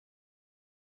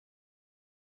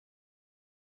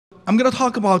I'm going to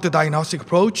talk about the diagnostic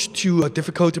approach to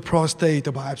difficult prostate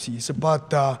biopsies.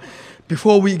 But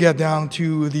before we get down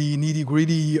to the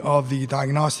nitty-gritty of the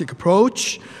diagnostic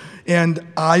approach, and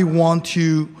I want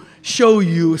to show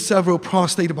you several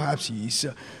prostate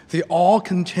biopsies. They all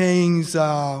contain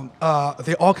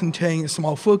a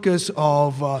small focus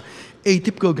of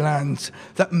atypical glands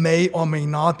that may or may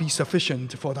not be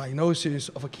sufficient for diagnosis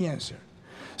of a cancer.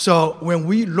 So when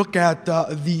we look at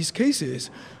these cases,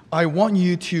 I want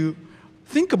you to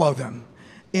think about them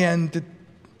and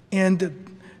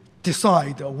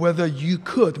decide whether you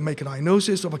could make a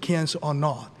diagnosis of a cancer or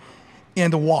not,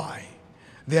 and why.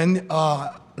 Then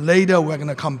later we're going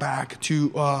to come back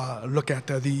to look at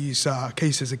these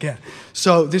cases again.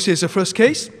 So this is the first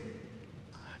case.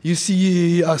 You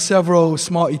see several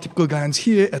small atypical glands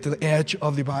here at the edge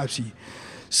of the biopsy.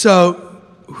 So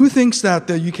who thinks that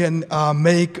you can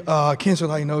make a cancer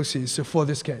diagnosis for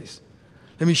this case?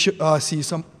 Let me see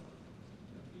some.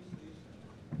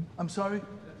 I'm sorry?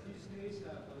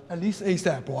 At least a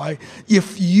step. Why?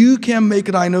 If you can make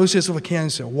a diagnosis of a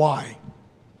cancer, why?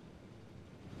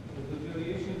 The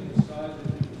variation in size,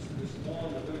 the small,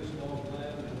 the very small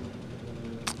gland,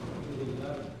 and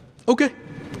the Okay.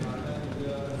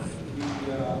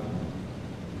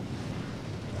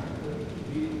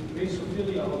 the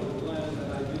basophilia of the gland,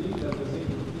 and I believe that the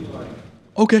basophilia.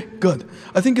 Okay, good.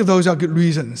 I think those are good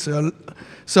reasons.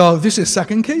 So this is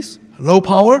second case, low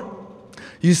power.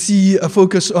 You see a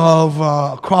focus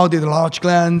of crowded large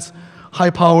glands, high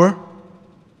power.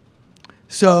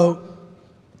 So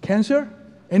cancer,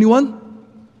 anyone?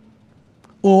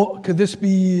 Or could this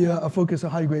be a focus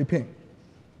of high-grade ping,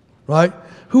 right?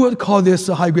 Who would call this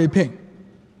a high-grade ping?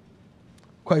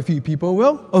 Quite a few people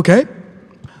will, okay.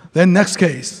 Then next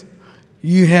case,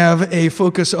 you have a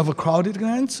focus of a crowded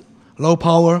glands, low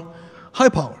power, high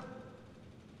power.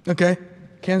 Okay,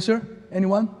 cancer,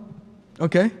 anyone?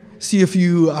 Okay, see a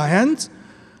few hands.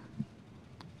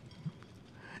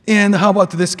 And how about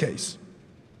this case?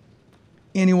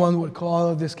 Anyone would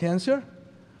call this cancer?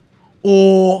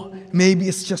 Or maybe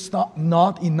it's just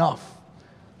not enough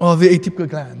of the atypical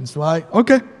glands, right?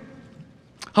 Okay.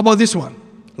 How about this one?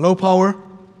 Low power,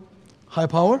 high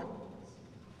power?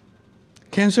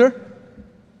 Cancer?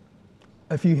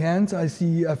 A few hands, I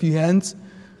see a few hands.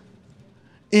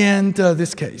 And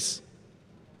this case.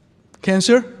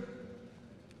 Cancer?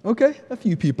 Okay, a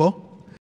few people.